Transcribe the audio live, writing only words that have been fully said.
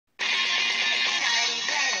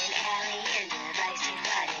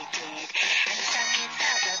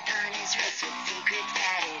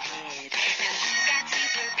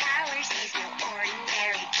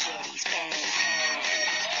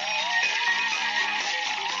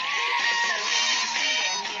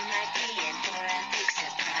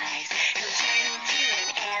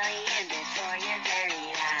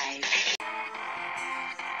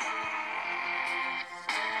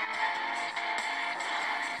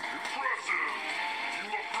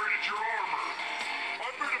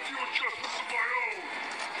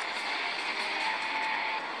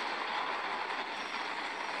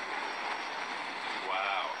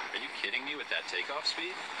takeoff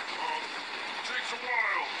speed? Takes a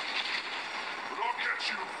while, but I'll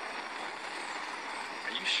catch you.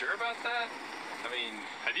 Are you sure about that? I mean,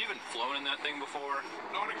 have you even flown in that thing before?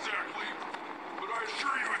 Not exactly, but I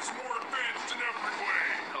assure you it's more advanced in every way.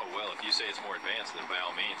 Oh, well, if you say it's more advanced, then by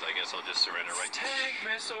all means, I guess I'll just surrender right. Tank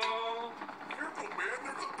missile! Careful, man,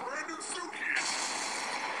 there's a brand new suit here.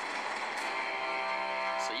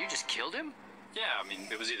 So you just killed him? Yeah, I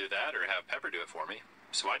mean, it was either that or have Pepper do it for me.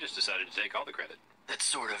 So I just decided to take all the credit. That's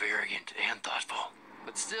sort of arrogant and thoughtful.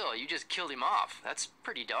 But still, you just killed him off. That's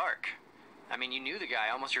pretty dark. I mean, you knew the guy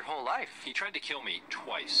almost your whole life. He tried to kill me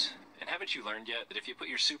twice. And haven't you learned yet that if you put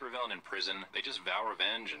your supervillain in prison, they just vow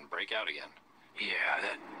revenge and break out again? Yeah,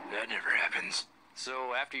 that never happens.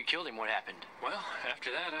 So after you killed him, what happened? Well,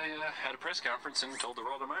 after that, I had a press conference and told the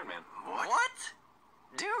world I'm Iron Man. What?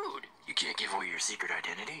 Dude, you can't give away your secret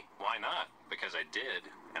identity. Why not? Because I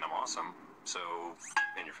did, and I'm awesome. So,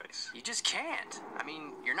 in your face. You just can't. I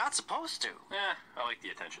mean, you're not supposed to. I like the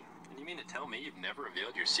attention. And you mean to tell me you've never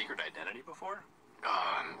revealed your secret identity before?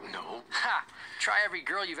 No. Ha! Try every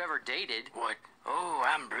girl you've ever dated. What? Oh,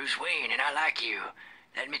 I'm Bruce Wayne and I like you.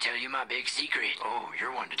 Let me tell you my big secret. Oh,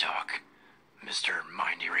 you're one to talk, Mr.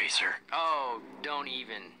 Mind Eraser. Oh, don't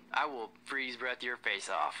even. I will freeze breath your face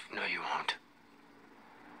off. No, you won't.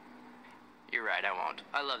 You're right, I won't.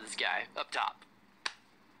 I love this guy. Up top.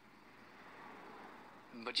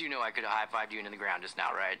 But you know I could have high-fived you into the ground just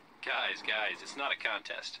now, right? Guys, it's not a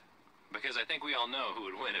contest. Because I think we all know who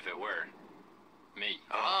would win if it were. Me.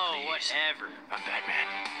 Oh, whatever. I'm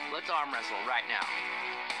Batman. Let's arm wrestle right now.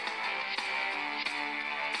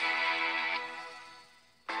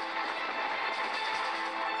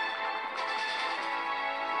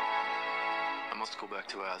 I must go back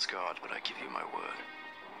to Asgard, but I give you my word.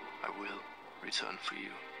 I will return for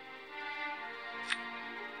you.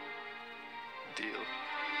 Deal.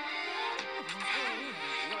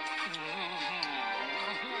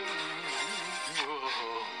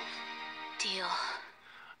 Deal.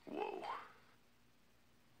 Whoa.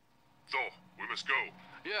 So, we must go.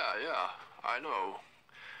 Yeah, I know.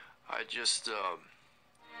 I just, I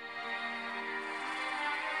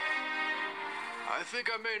think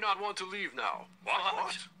I may not want to leave now.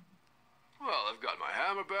 What? Well, I've got my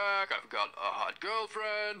hammer back, I've got a hot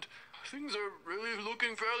girlfriend. Things are really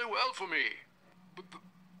looking fairly well for me. But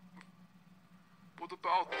what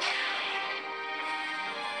about...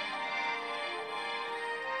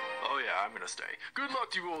 Oh yeah, I'm gonna stay. Good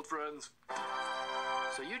luck to you, old friends.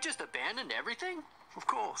 So you just abandoned everything? Of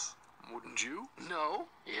course. Wouldn't you? No.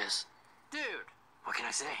 Yes. Dude. What can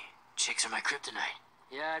I say? Chicks are my kryptonite.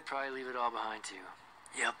 Yeah, I'd probably leave it all behind too.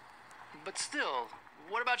 Yep. But still,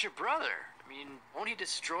 what about your brother? I mean, won't he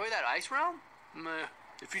destroy that ice realm? Meh.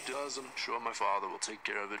 If he does, I'm sure my father will take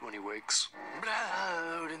care of it when he wakes.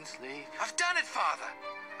 Blood and sleep. I've done it, Father.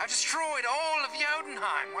 I destroyed all of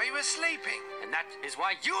Jotunheim while you were sleeping. And that is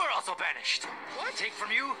why you are also banished. What? I take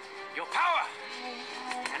from you your power.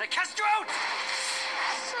 And I cast you out!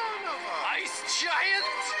 Son of a... Ice giant!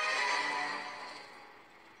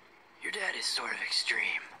 Your dad is sort of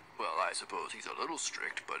extreme. Well, I suppose he's a little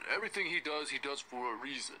strict, but everything he does for a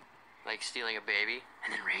reason. Like stealing a baby?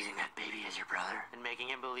 And then raising that baby as your brother? And making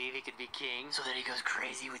him believe he could be king? So that he goes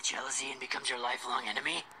crazy with jealousy and becomes your lifelong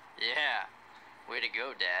enemy? Yeah. Way to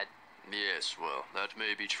go, Dad. Yes, well, that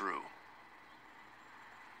may be true.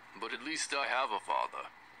 But at least I have a father.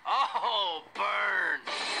 Oh, burn!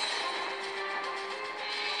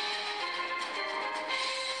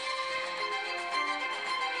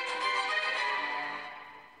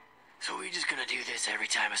 So we're just gonna do this every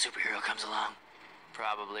time a superhero comes along?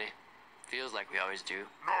 Probably. Feels like we always do.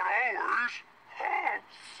 Not always. Oh,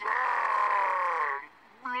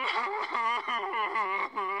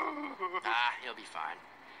 Ah, he'll be fine.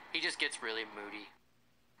 He just gets really moody.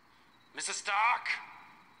 Mrs. Stark?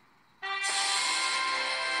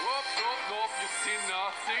 Nope, you see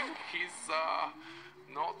nothing. He's,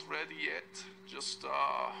 not ready yet. Just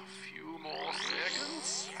a few more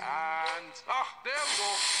seconds. And, there we go.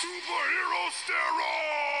 superhero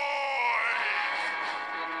steroid!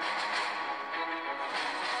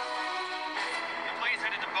 The plane's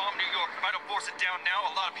headed to bomb New York. If I don't force it down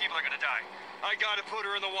now, a lot of people are gonna die. I gotta put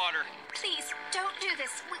her in the water. Please, don't do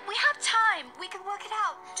this. We have time. We can work it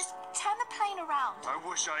out. Just turn the plane around. I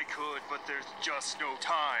wish I could, but there's just no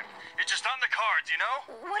time. It's just on the cards, you know?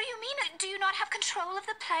 What do you mean? Do you not have control of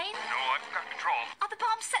the plane? No, I've got control. Are the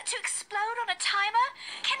bombs set to explode on a timer?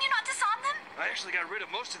 Can you not disarm them? I actually got rid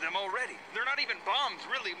of most of them already. They're not even bombs,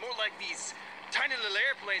 really. More like these tiny little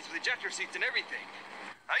airplanes with ejector seats and everything.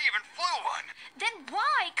 I even flew one. Then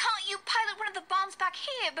why can't you pilot one of the bombs back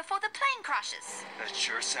here before the plane crashes? That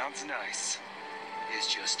sure sounds nice. is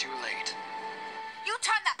just too late. You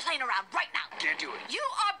turn that plane around right now. Can't do it. You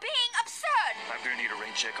are being absurd. I'm gonna need a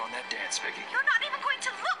rain check on that dance, Vicky. You're not even going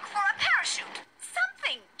to look for a parachute.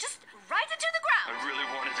 Something. Just right into the I ground. really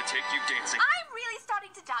wanted to take you dancing. I'm really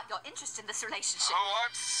starting to doubt your interest in this relationship. Oh,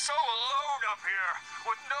 I'm so alone up here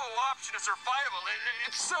with no option of survival.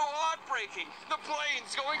 It's so heartbreaking. The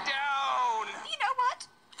plane's going down. You know what?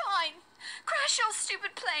 Fine. Crash your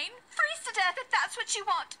stupid plane. Freeze to death if that's what you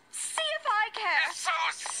want. See if I care. It's so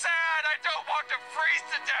sad. I don't want to freeze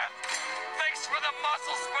to death. Thanks for the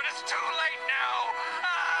muscles, but it's too late now.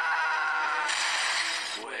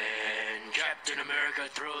 When Captain America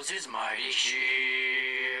throws his mighty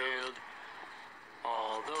shield,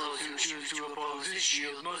 all those who choose to oppose his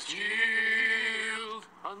shield must yield.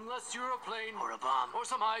 Unless you're a plane or a bomb or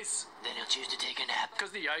some ice, then he'll choose to take a nap,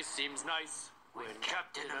 'cause the ice seems nice. When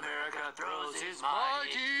Captain America throws his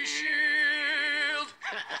mighty shield.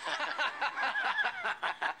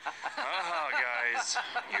 Guys,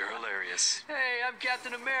 you're hilarious. Hey, I'm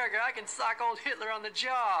Captain America. I can sock old Hitler on the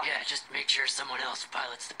jaw. Yeah, just make sure someone else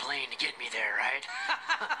pilots the plane to get me there, right?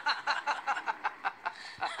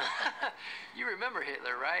 You remember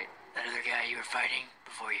Hitler, right? That other guy you were fighting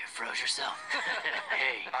before you froze yourself?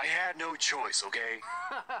 Hey. I had no choice, okay?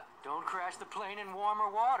 Don't crash the plane in warmer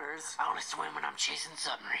waters. I only swim when I'm chasing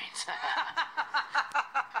submarines.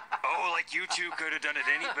 Oh, like you two could have done it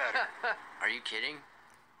any better. Are you kidding?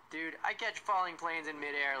 Dude, I catch falling planes in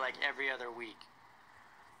midair like every other week.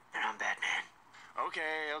 And I'm Batman.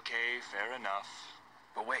 Okay, fair enough.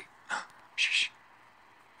 But wait. Shh.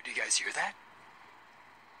 Do you guys hear that?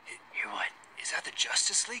 Hear what? Is that the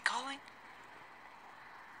Justice League calling?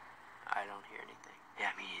 I don't hear anything.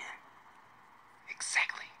 Yeah, me either.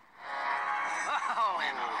 Exactly. Oh,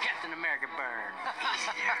 Captain America burn.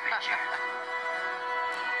 Easy there, Avenger.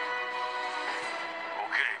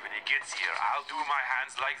 Okay, when he gets here, I'll do my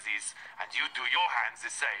hands like this, and you do your hands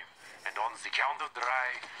the same. And on the count of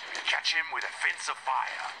three, we catch him with a fence of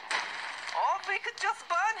fire. Or we could just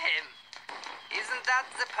burn him. Isn't that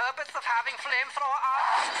the purpose of having flamethrower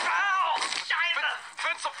arms? Ow!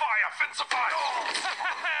 Fence of fire! Fence of fire!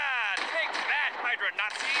 Take that, Hydra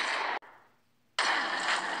Nazis!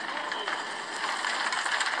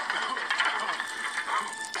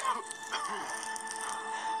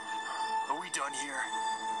 Are we done here?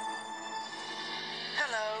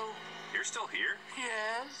 Hello. You're still here?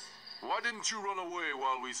 Yes? Why didn't you run away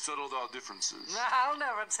while we settled our differences? I'll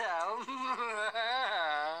never tell.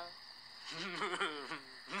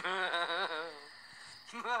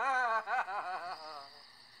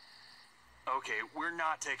 Okay, we're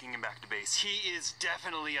not taking him back to base. He is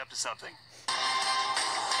definitely up to something.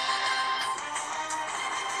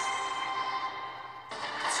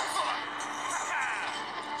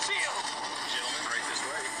 Shield! Gentlemen, right this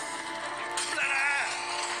way.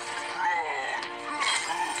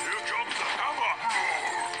 Here comes the hammer!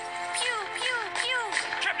 Pew, pew, pew.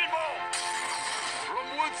 Captain Ball! From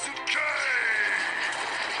whence it came!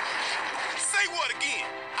 Say what again?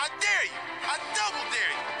 I dare you. I double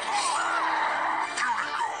dare you.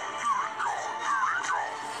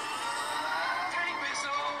 Tank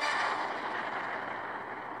missile!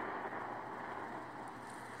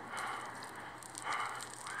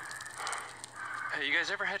 Hey, you guys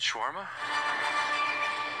ever had shawarma?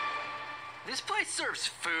 This place serves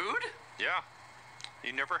food? Yeah.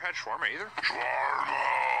 You never had shawarma either?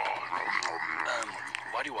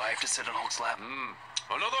 Why do I have to sit on Hulk's lap?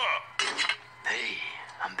 Another! Hey,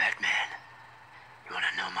 I'm Batman. You want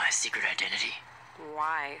to know my secret identity?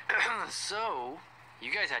 Why? So,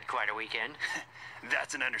 you guys had quite a weekend.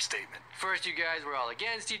 That's an understatement. First, you guys were all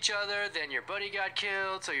against each other, then your buddy got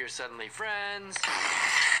killed, so you're suddenly friends.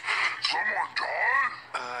 Someone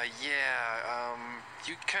died?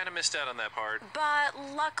 You kind of missed out on that part. But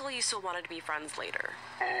luckily you still wanted to be friends later.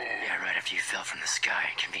 Yeah, right after you fell from the sky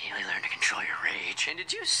and conveniently learned to control your rage. And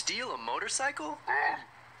did you steal a motorcycle?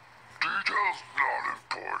 Details not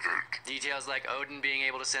important. Details like Odin being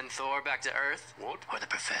able to send Thor back to Earth? What? Or the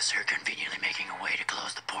Professor conveniently making a way to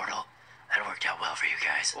close the portal. That worked out well for you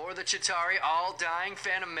guys. Or the Chitauri all dying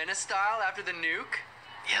Phantom Menace style after the nuke?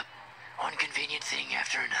 Yep. One convenient thing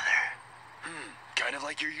after another. Kind of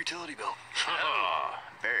like your utility bill.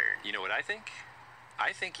 Bird. You know what I think?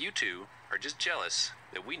 I think you two are just jealous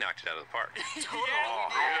that we knocked it out of the park.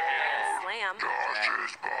 Slam.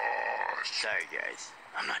 Josh's boss. Sorry, guys.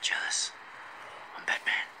 I'm not jealous. I'm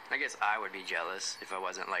Batman. I guess I would be jealous if I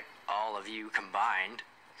wasn't like all of you combined.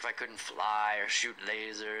 If I couldn't fly or shoot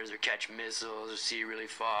lasers or catch missiles or see really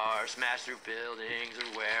far, smash through buildings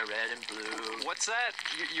or wear red and blue. What's that?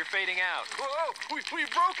 You're fading out. Whoa! We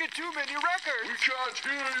broke too many records! We can't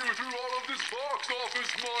hear you through all of this box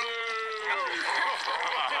office money!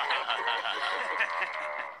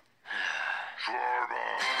 Sharma!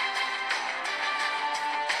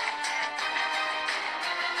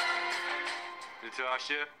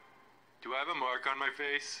 Natasha, do I have a mark on my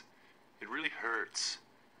face? It really hurts.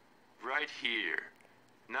 Right here.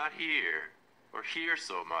 Not here, or here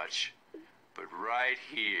so much, but right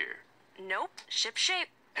here. Nope, ship shape.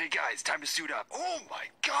 Hey guys, time to suit up. Oh my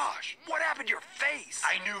gosh, what happened to your face?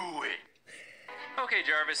 I knew it. Okay,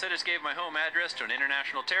 Jarvis, I just gave my home address to an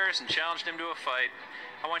international terrorist and challenged him to a fight.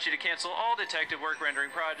 I want you to cancel all detective work rendering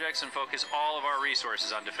projects and focus all of our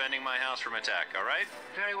resources on defending my house from attack, all right?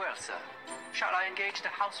 Very well, sir. Shall I engage the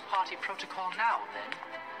house party protocol now, then?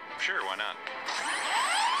 Sure, why not?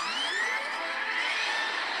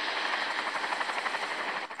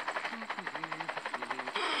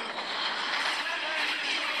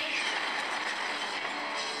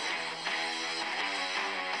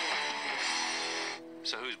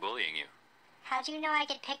 So who's bullying you? How'd you know I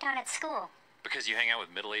get picked on at school? Because you hang out with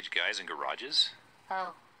middle-aged guys in garages?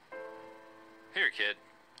 Oh. Here, kid.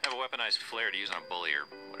 Have a weaponized flare to use on a bully or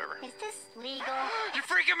whatever. Is this legal? You're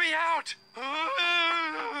freaking me out!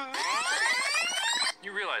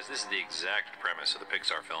 You realize this is the exact premise of the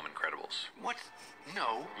Pixar film Incredibles. What?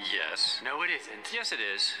 No. Yes. No, it isn't. Yes, it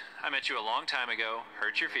is. I met you a long time ago,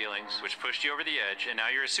 hurt your feelings, which pushed you over the edge, and now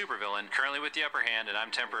you're a supervillain, currently with the upper hand, and I'm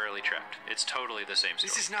temporarily trapped. It's totally the same story.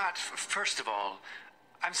 This is not, first of all,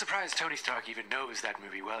 I'm surprised Tony Stark even knows that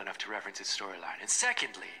movie well enough to reference its storyline. And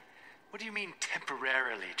secondly, what do you mean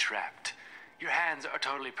temporarily trapped? Your hands are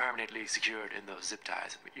totally permanently secured in those zip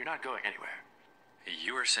ties. You're not going anywhere.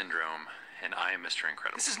 You are Syndrome, and I am Mr.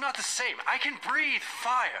 Incredible. This is not the same. I can breathe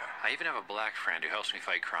fire. I even have a black friend who helps me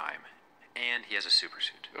fight crime. And he has a super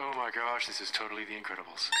suit. Oh my gosh, this is totally the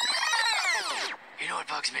Incredibles. You know what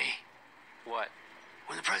bugs me? What?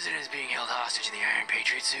 When the president is being held hostage in the Iron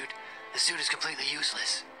Patriot suit, the suit is completely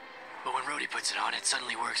useless. But when Rhodey puts it on, it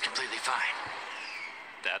suddenly works completely fine.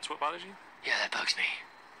 That's what bothers you? Yeah, that bugs me.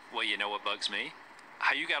 Well, you know what bugs me?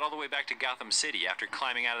 How you got all the way back to Gotham City after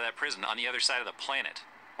climbing out of that prison on the other side of the planet.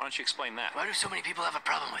 Why don't you explain that? Why do so many people have a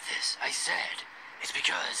problem with this? I said, it's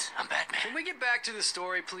because I'm Batman. Can we get back to the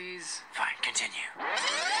story, please? Fine, continue.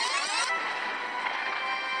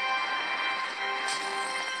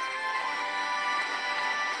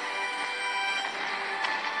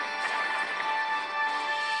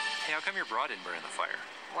 Hey, how come your bra didn't burn in the fire?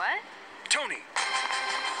 What? Tony!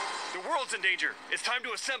 The world's in danger. It's time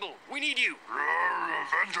to assemble. We need you.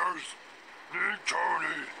 Avengers! Need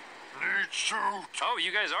Tony! Need suit! Oh,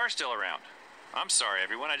 you guys are still around. I'm sorry,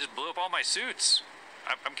 everyone. I just blew up all my suits.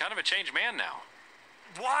 I'm kind of a changed man now.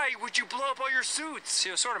 Why would you blow up all your suits? See,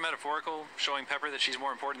 it was sort of metaphorical, showing Pepper that she's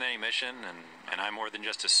more important than any mission, and I'm more than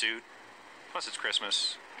just a suit. Plus, it's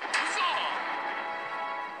Christmas. I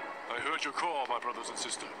heard your call, my brothers and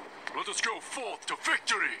sisters. Let us go forth to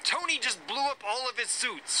victory! Tony just blew up all of his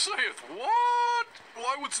suits. Saith what?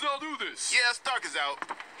 Why wouldst thou do this? Yeah, Stark is out.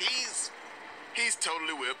 He's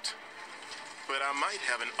totally whipped. But I might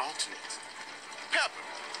have an alternate. Pepper,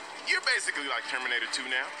 you're basically like Terminator 2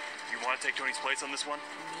 now. You want to take Tony's place on this one?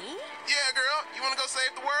 Me? Yeah, girl, you want to go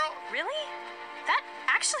save the world? Really? That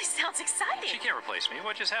actually sounds exciting. She can't replace me.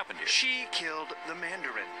 What just happened here? She killed the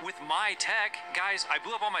Mandarin. With my tech, guys, I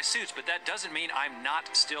blew up all my suits, but that doesn't mean I'm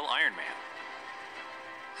not still Iron Man.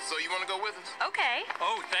 So you want to go with us? Okay.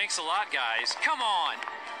 Oh, thanks a lot, guys. Come on.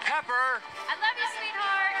 Pepper, I love you,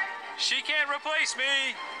 sweetheart. she can't replace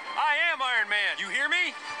me. I am Iron Man. You hear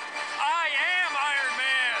me? I am Iron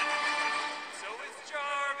Man. So is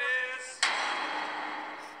Jarvis.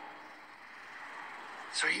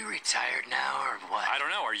 So are you retired now, or what? I don't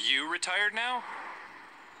know. Are you retired now?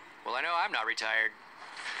 Well, I know I'm not retired.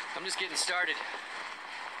 I'm just getting started.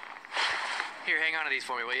 Here, hang on to these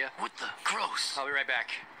for me, will you? What the? Gross. I'll be right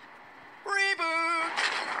back. Reboot!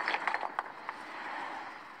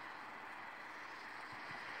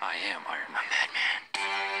 I am Iron Man. I'm Batman.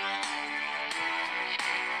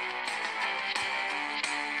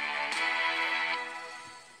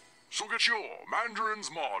 So get your Mandarin's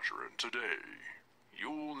margarine today.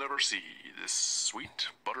 You'll never see this sweet,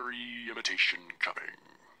 buttery imitation coming.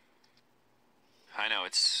 I know,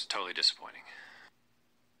 it's totally disappointing.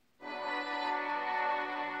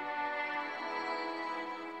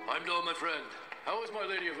 I'm Dawn, my friend. How is my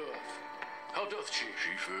Lady of Earth? How doth she?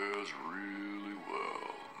 She fares really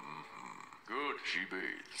well. Good, she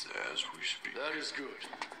bathes as we speak. That is good.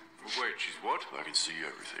 Wait, she's what? I can see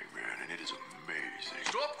everything, man, and it is amazing.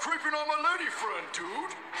 Stop creeping on my lady friend,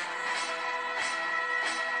 dude!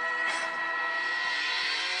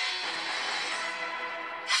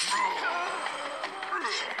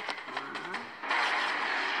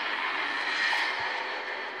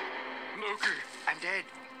 Loki! I'm dead,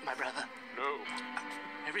 my brother. No.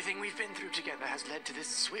 Everything we've been through together has led to this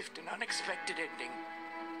swift and unexpected ending.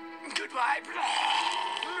 Goodbye.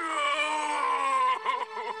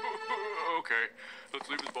 Okay, let's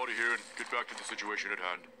leave his body here and get back to the situation at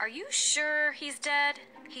hand. Are you sure he's dead?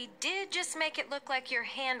 He did just make it look like your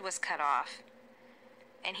hand was cut off.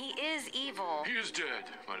 And he is evil. He is dead,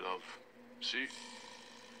 my love. See?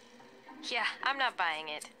 Yeah, I'm not buying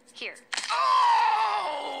it. Here.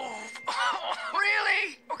 Oh!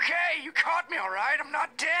 Really? Okay, you caught me all right. I'm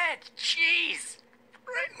not dead. Jeez.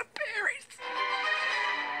 Right in the berries.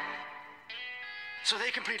 So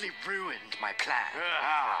they completely ruined my plan.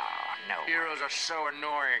 No. Heroes are so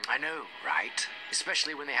annoying. I know, right?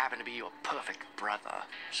 Especially when they happen to be your perfect brother.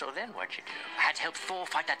 So then what'd you do? I had to help Thor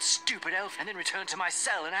fight that stupid elf and then return to my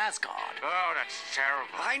cell in Asgard. Oh, that's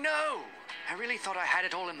terrible. I know. I really thought I had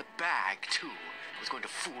it all in the bag, too. I was going to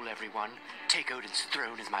fool everyone, take Odin's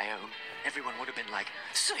throne as my own. Everyone would have been like,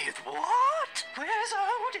 Sith, what? Where's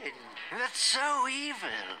Odin? That's so evil.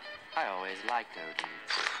 I always liked Odin.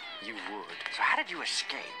 You would. So how did you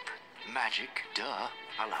escape? Magic, duh.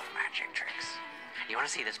 I love magic tricks. You want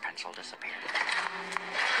to see this pencil disappear?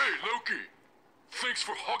 Hey, Loki! Thanks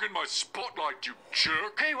for hogging my spotlight, you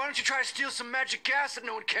jerk! Hey, why don't you try to steal some magic gas that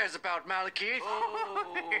no one cares about, Malekith?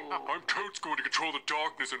 Oh. I'm totes going to control the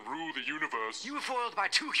darkness and rule the universe. You were foiled by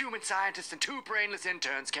 2 human scientists and 2 brainless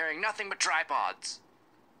interns carrying nothing but tripods.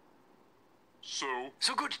 So?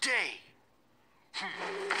 So good day.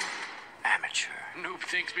 Amateur. Noob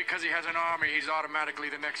thinks because he has an army, he's automatically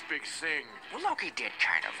the next big thing. Well, Loki did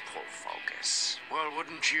kind of pull focus. Well,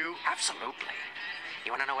 wouldn't you? Absolutely.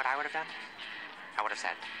 You want to know what I would have done? I would have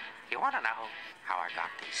said, you want to know how I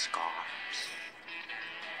got these scars?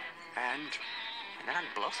 And then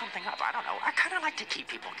I'd blow something up. I don't know. I kind of like to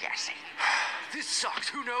keep people guessing. This sucks.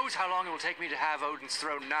 Who knows how long it will take me to have Odin's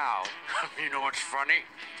throne now? You know what's funny?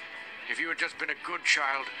 If you had just been a good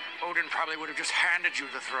child, Odin probably would have just handed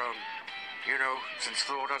you the throne. You know, since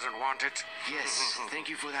Thor doesn't want it. Yes, thank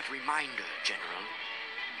you for that reminder, General.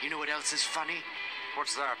 You know what else is funny?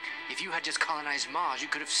 What's that? If you had just colonized Mars, you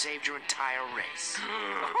could have saved your entire race.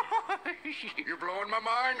 You're blowing my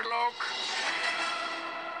mind, Loke.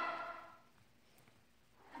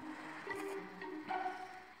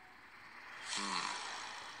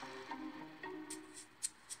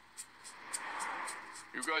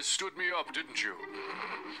 You guys stood me up, didn't you?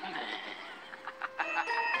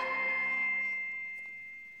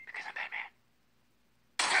 Because I'm Batman.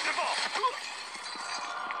 Catch the ball!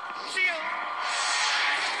 Shield!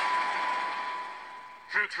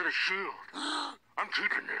 Thanks for the shield. I'm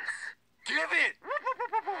keeping this. Give it!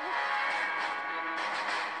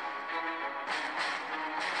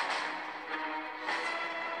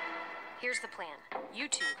 Here's the plan. You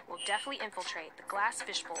two will definitely infiltrate the glass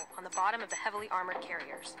fishbowl on the bottom of the heavily armored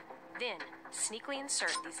carriers. Then, sneakily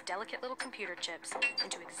insert these delicate little computer chips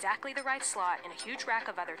into exactly the right slot in a huge rack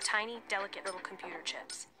of other tiny, delicate little computer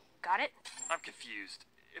chips. Got it? I'm confused.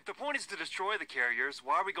 If the point is to destroy the carriers,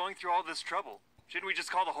 why are we going through all this trouble? Shouldn't we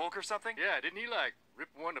just call the Hulk or something? Yeah, didn't he, rip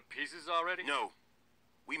one to pieces already? No.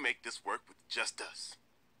 We make this work with just us.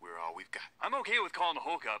 We're all we've got. I'm okay with calling the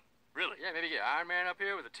Hulk up. Really? Yeah, maybe get Iron Man up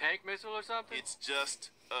here with a tank missile or something? It's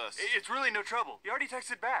just us. It's really no trouble. He already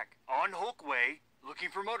texted back. On Hulk way, looking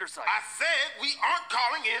for motorcycles. I said we aren't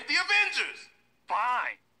calling in the Avengers.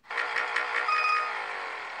 Fine.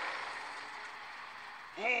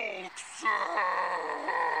 Hulk, sir!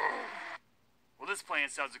 Well, this plan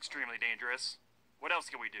sounds extremely dangerous. What else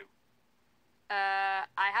can we do?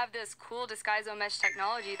 I have this cool disguiso mesh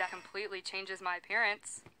technology that completely changes my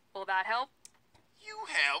appearance. Will that help? You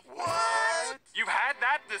have what? You've had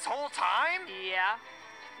that this whole time? Yeah.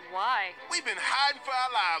 Why? We've been hiding for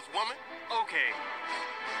our lives, woman. Okay.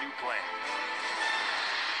 New plan.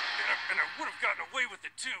 And I would have gotten away with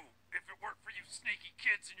it too, if it weren't for you sneaky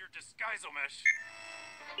kids and your disguiso mesh.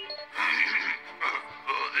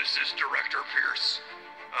 This is Director Pierce.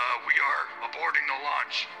 We are aborting the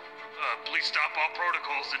launch. Please stop all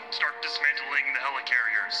protocols and start dismantling the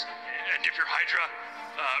helicarriers. And if you're Hydra,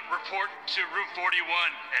 report to room 41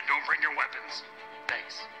 and don't bring your weapons.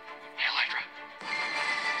 Thanks. Hail Hydra.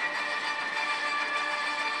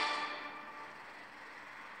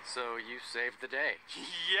 So you saved the day.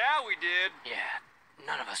 Yeah, we did. Yeah,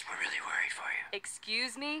 none of us were really worried for you.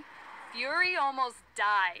 Excuse me? Fury almost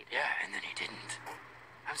died. Yeah, and then he didn't.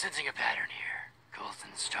 I'm sensing a pattern here.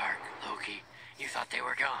 Coulson, Stark, Loki, you thought they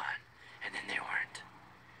were gone, and then they weren't.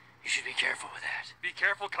 You should be careful with that. Be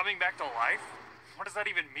careful coming back to life? What does that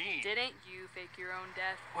even mean? Didn't you fake your own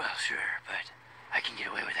death? Well, sure, but I can get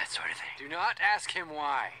away with that sort of thing. Do not ask him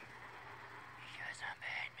why. Because I'm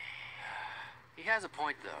Batman. He has a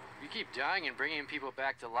point, though. You keep dying and bringing people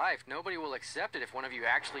back to life, nobody will accept it if one of you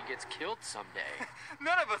actually gets killed someday.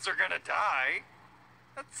 None of us are gonna die.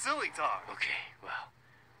 That's silly talk. Okay, well,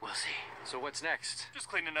 we'll see. So what's next? Just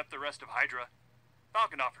cleaning up the rest of Hydra.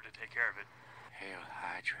 Falcon offered to take care of it. Hail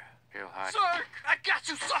Hydra. Hail Hydra. Sir! I got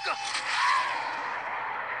you, sucker!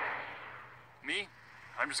 Me?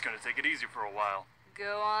 I'm just gonna take it easy for a while.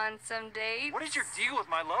 Go on some dates? What is your deal with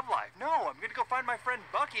my love life? No, I'm gonna go find my friend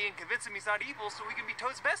Bucky and convince him he's not evil so we can be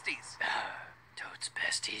Toad's besties. Toad's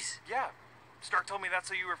besties? Yeah. Stark told me that's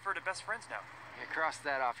how you refer to best friends now. Yeah, cross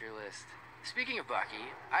that off your list. Speaking of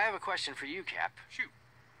Bucky, I have a question for you, Cap. Shoot.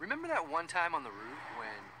 Remember that one time on the roof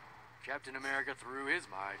when Captain America threw his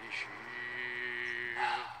mighty shield?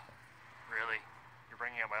 Really? You're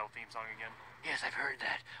bringing up my old theme song again? Yes, I've heard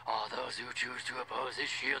that. All those who choose to oppose his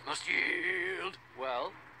shield must yield.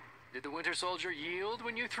 Well, did the Winter Soldier yield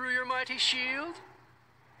when you threw your mighty shield?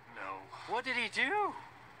 No. What did he do?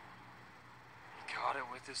 He caught it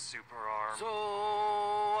with his super arm.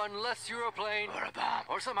 So, unless you're a plane, Or a bomb.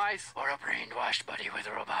 or some ice, Or a brainwashed buddy with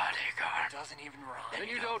a robotic arm. It doesn't even rhyme. then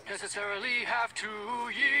you don't necessarily have to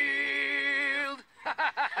yield.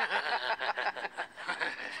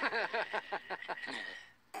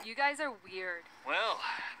 You guys are weird. Well,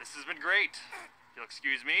 this has been great. If you'll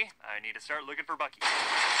excuse me, I need to start looking for Bucky.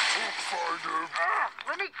 Find him.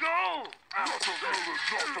 Let me go! Not the villain,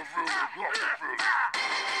 not the villain, not the villain.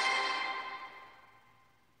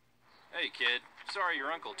 Hey, kid. Sorry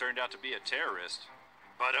your uncle turned out to be a terrorist.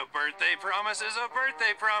 But a birthday promise is a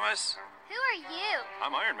birthday promise. Who are you?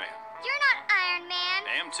 I'm Iron Man. You're not Iron Man.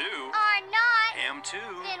 Am too. Are not. Am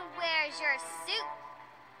too. Then where's your suit?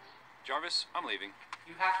 Jarvis, I'm leaving.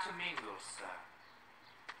 You have to mingle, sir.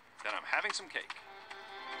 Then I'm having some cake.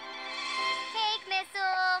 Cake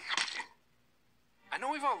missile. I know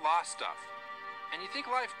we've all lost stuff, and you think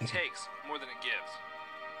life takes more than it gives.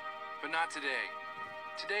 But not today.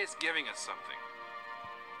 Today is giving us something.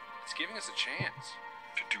 It's giving us a chance.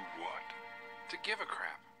 To do what? To give a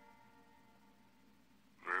crap.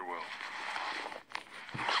 Very well.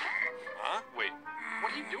 Huh? Wait,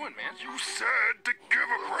 what are you doing, man? You said to give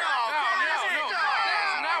a crap. No.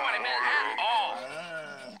 That's not what I meant at all.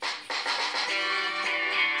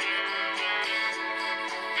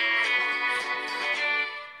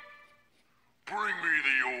 Bring me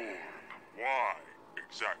the orb. Why,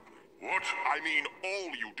 exactly? What? I mean, all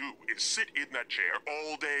you do is sit in that chair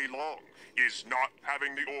all day long. Is not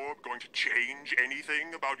having the orb going to change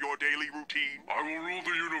anything about your daily routine? I will rule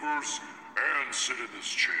the universe and sit in this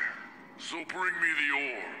chair. So bring me the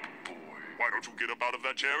orb, boy. Why don't you get up out of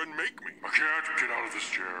that chair and make me? I can't get out of this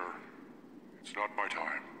chair. It's not my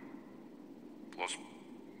time. Plus,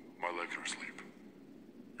 my legs are asleep.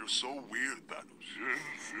 You're so weird, Thanos.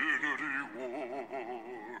 Infinity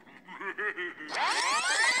War.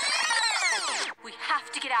 We have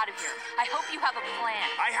to get out of here. I hope you have a plan.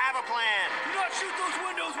 I have a plan. Do not shoot those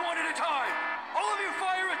windows one at a time. All of you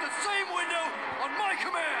fire at the same window on my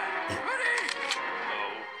command. Ready?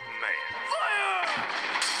 Oh, man. Fire!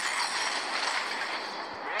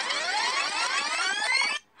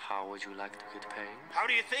 How would you like to get paid? How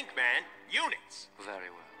do you think, man? Units. Very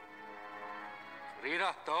well.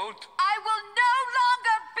 Rita, don't. I will no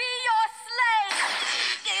longer be your slave!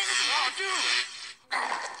 Oh, dude!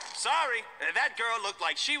 Sorry, that girl looked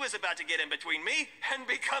like she was about to get in between me and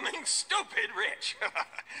becoming stupid rich.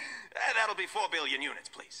 That'll be 4 billion units,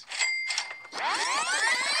 please.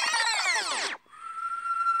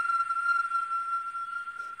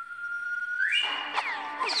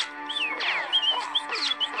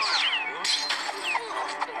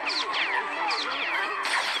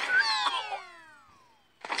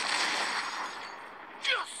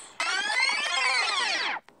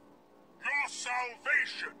 Your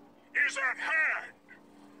salvation is at hand.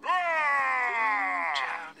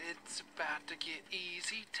 Child, it's about to get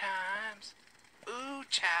easy times. Ooh,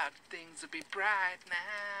 child, things will be bright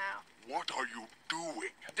now. What are you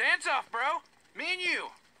doing? Dance off, bro. Me and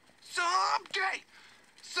you. Someday.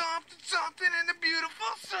 Something in the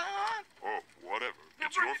beautiful sun. Oh, whatever.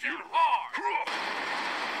 It's bring your it down funeral.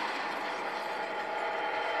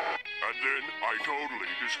 And then I totally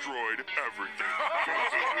destroyed everything.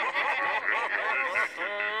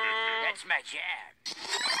 That's my jab.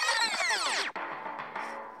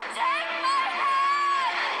 Take my hand!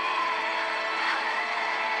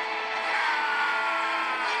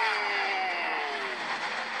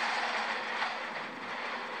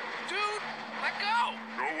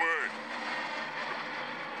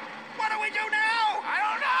 do now? I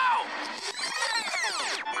don't know!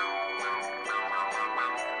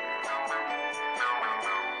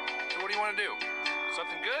 So what do you want to do?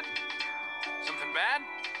 Something good? Something bad?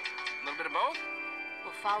 A little bit of both?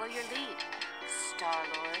 We'll follow your lead,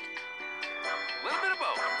 Star-Lord. A little bit of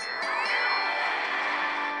both.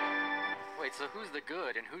 Wait, so who's the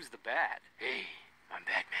good and who's the bad? Hey, I'm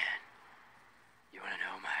Batman. You want to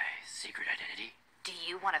know my secret identity? Do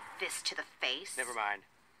you want a fist to the face? Never mind.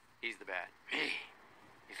 He's the bad. Hey,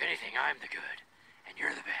 if anything, I'm the good, and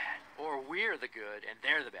you're the bad. Or we're the good, and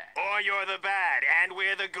they're the bad. Or you're the bad, and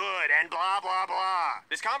we're the good, and blah, blah, blah.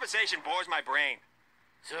 This conversation bores my brain.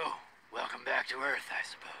 So, welcome back to Earth, I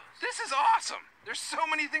suppose. This is awesome. There's so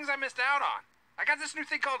many things I missed out on. I got this new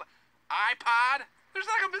thing called iPod. There's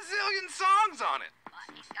like a bazillion songs on it.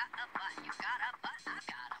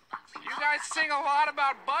 You guys sing a lot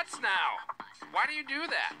about butts now. Why do you do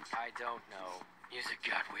that? I don't know. Music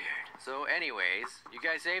got weird. So anyways, you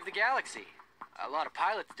guys saved the galaxy. A lot of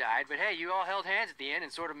pilots died, but hey, you all held hands at the end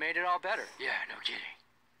and sort of made it all better. Yeah, no kidding.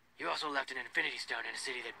 You also left an Infinity Stone in a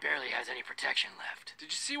city that barely has any protection left.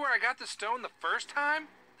 Did you see where I got the stone the first time?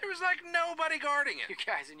 There was like nobody guarding it. You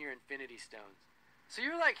guys and your Infinity Stones. So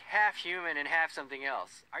you're like half human and half something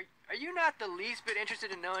else. Are you not the least bit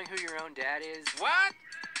interested in knowing who your own dad is? What?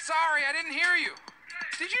 Sorry, I didn't hear you.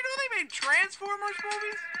 Did you know they made Transformers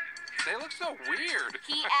movies? They look so weird.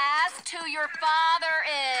 He asked who your father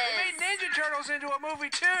is. They made Ninja Turtles into a movie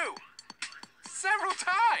too. Several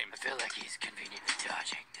times. I feel like he's conveniently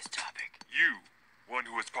dodging this topic. You, one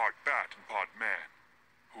who is part bat and part man.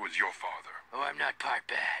 Who is your father? Oh, I'm not part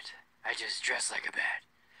bat. I just dress like a bat.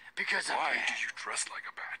 Because I'm Why bad. do you dress like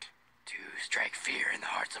a bat? To strike fear in the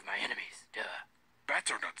hearts of my enemies. Duh. Bats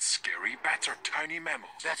are not scary. Bats are tiny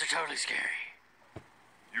mammals. Bats are totally scary.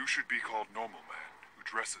 You should be called Normal Man, who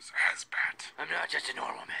dresses as Bat. I'm not just a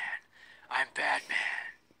normal man. I'm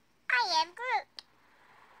Batman. I am Groot.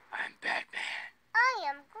 I'm Batman. I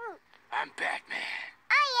am Groot. I'm Batman.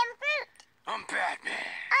 I am Groot. I'm Batman.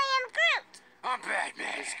 I am Groot. I'm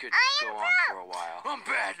Batman. This could I am go on Groot. for a while. I'm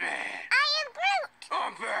Batman. I am Groot.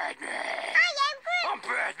 I'm Batman. I am Groot. I'm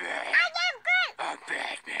Batman. I am Groot. I'm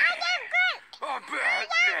Batman. I am Groot. I'm I am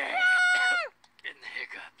Batman. Groot. Getting the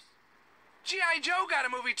hiccups. G.I. Joe got a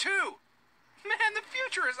movie too. Man, the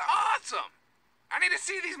future is awesome. I need to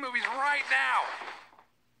see these movies right now.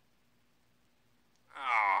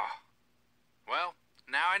 Oh. Well,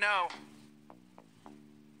 now I know.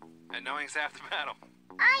 And knowing's half the battle.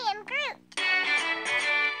 I am Groot.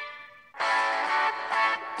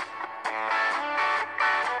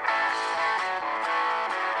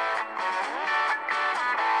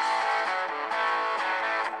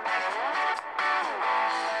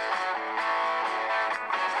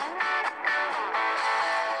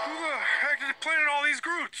 Who the heck is planting all these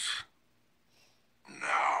Groots?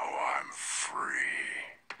 Now I'm free.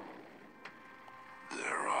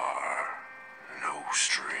 There are no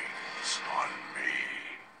strings on me.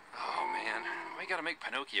 Oh, man. We gotta make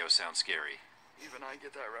Pinocchio sound scary. Even I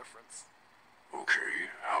get that reference. Okay,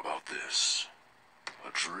 how about this? A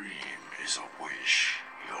dream is a wish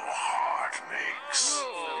your heart makes.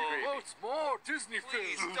 What's more Disney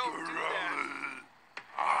Please films? don't do that.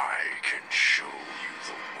 I can show you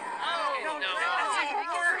the world. Oh, no. That's even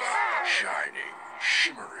worse. Shining,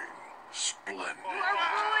 shimmering, splendid. You are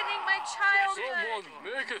ruining my childhood. Someone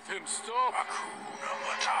maketh him stop. Hakuna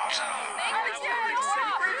Matata. Make me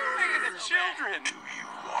stop. The children. Do you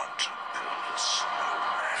want to build a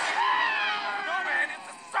snowman? No, man, it's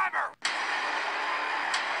the summer.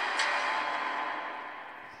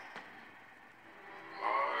 I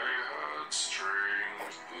had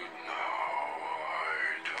strings, but now I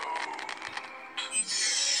don't.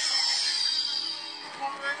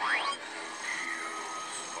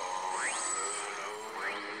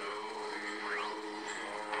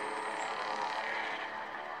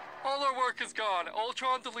 All our work is gone.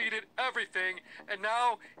 Ultron deleted everything, and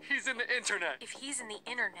now he's in the internet. If he's in the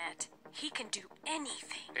internet, he can do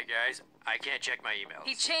anything. Hey guys, I can't check my emails.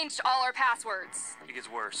 He changed all our passwords. It gets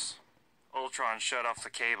worse. Ultron shut off the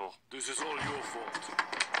cable. This is all your fault.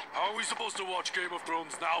 How are we supposed to watch Game of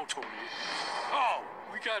Thrones now, Tony? How?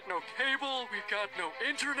 We got no cable, we got no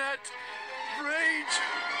internet. Rage!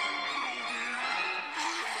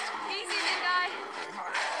 Easy, big guy.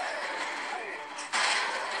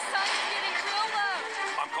 The sun's getting real low.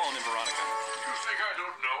 I'm calling in Veronica. You think I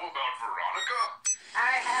don't know about Veronica?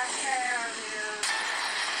 I have care of you.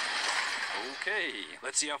 Okay,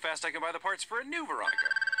 let's see how fast I can buy the parts for a new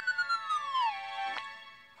Veronica.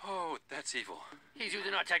 Oh, that's evil. He's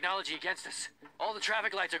using our technology against us. All the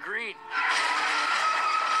traffic lights are green.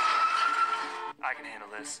 I can handle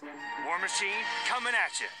this. War Machine, coming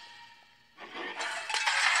at you.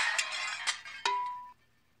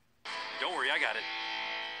 Don't worry, I got it.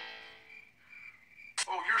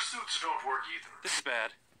 Oh, your suits don't work either. This is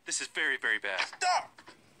bad. This is very, very bad. Stop!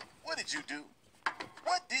 What did you do?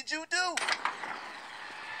 What did you do?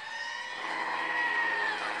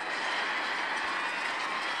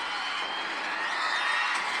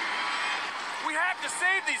 We have to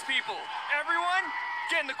save these people. Everyone,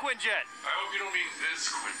 get in the Quinjet. I hope you don't mean this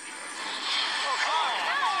Quinjet.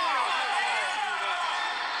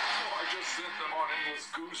 I just sent them on endless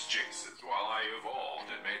goose chases while I evolved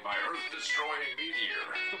and made my Earth-destroying meteor.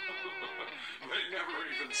 They never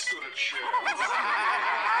even stood a chance.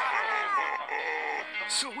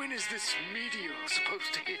 So when is this meteor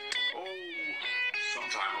supposed to hit? Oh,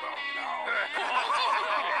 sometime about now.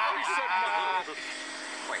 He said no.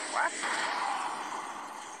 Wait, what?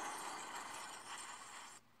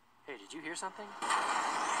 Hey, did you hear something?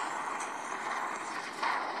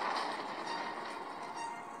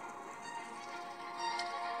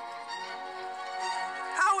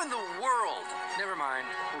 How in the world? Never mind.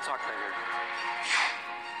 We'll talk later.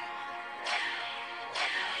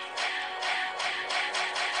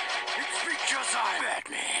 It's because I'm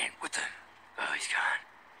Batman. What the? Oh, he's gone.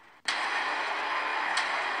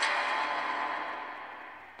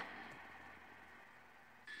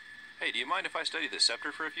 Hey, do you mind if I study the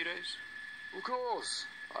scepter for a few days? Of course.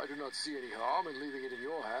 I do not see any harm in leaving it in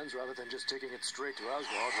your hands rather than just taking it straight to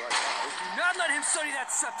Asgard right now. Do not let him study that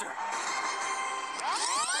scepter!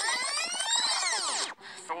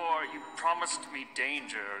 Thor, you promised me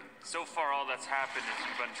danger. So far, all that's happened is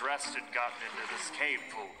you've undressed and gotten into this cave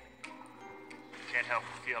pool. Can't help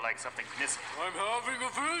but feel like something's missing. I'm having a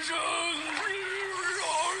vision!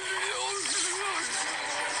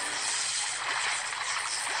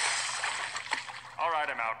 All right,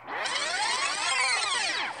 I'm out.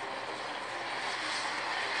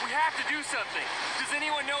 We have to do something. Does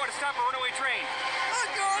anyone know how to stop a runaway train? I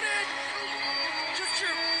got it! Just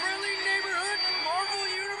your friendly neighborhood Marvel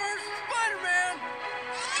Universe Spider-Man!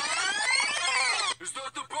 Is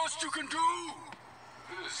that the best you can do?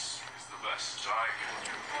 This is the best I can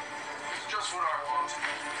do. It's just what I want.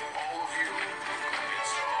 All of you.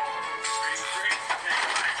 It's all great.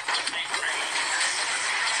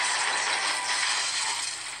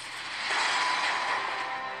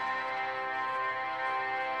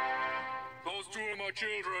 Those two are my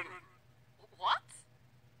children. What?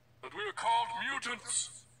 But we are called mutants.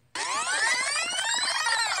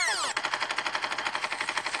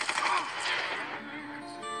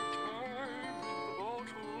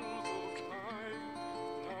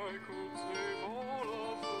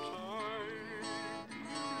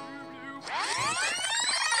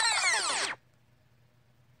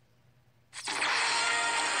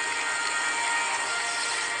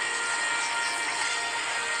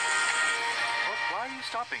 Why are you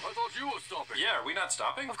stopping? I thought you were stopping. Yeah, are we not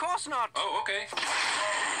stopping? Of course not! Oh, okay.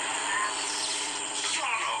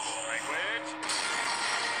 Language.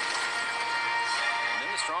 And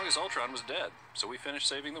then the strongest Ultron was dead, so we finished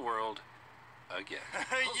saving the world again.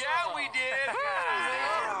 Yeah, we did.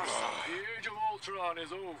 The age of Ultron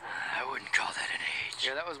is over. I wouldn't call that an age.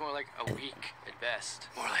 Yeah, that was more like a week at best.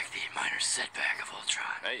 More like the minor setback of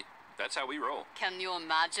Ultron. Hey, that's how we roll. Can you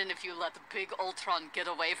imagine if you let Big Ultron get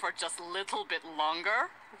away for just a little bit longer?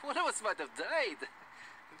 One of us might have died.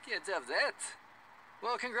 We can't have that.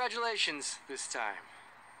 Well, congratulations this time.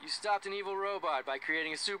 You stopped an evil robot by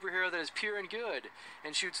creating a superhero that is pure and good,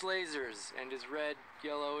 and shoots lasers, and is red,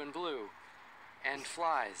 yellow, and blue, and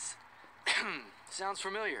flies. Sounds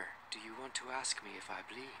familiar. Do you want to ask me if I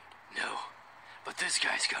bleed? No, but this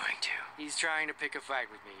guy's going to. He's trying to pick a fight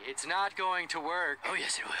with me. It's not going to work. Oh,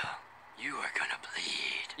 yes, it will. You are gonna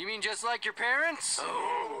bleed. You mean just like your parents?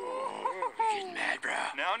 Oh, you're getting mad, bro.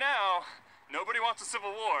 Now. Nobody wants a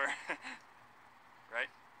civil war. Right?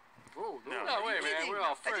 Oh, No, wait, man. We're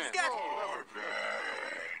all friends.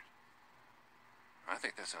 I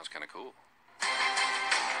think that sounds kind of cool.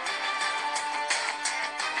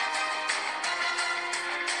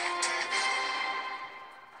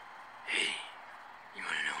 Hey, you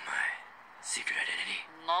wanna know my secret identity?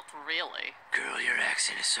 Not really. Girl, your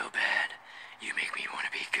accent is so bad, you make me want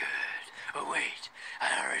to be good. Oh, wait,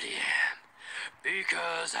 I already am.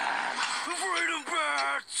 Because I'm afraid of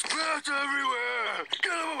bats! Bats everywhere!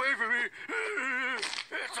 Get them away from me!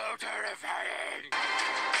 It's so terrifying!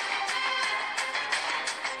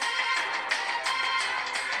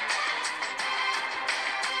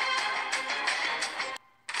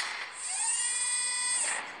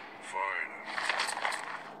 Fine.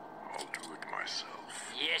 I'll do it myself.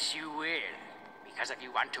 Yes, you will. Because a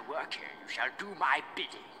you want to work here, you shall do my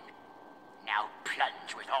bidding. Now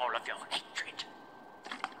plunge with all of your hatred.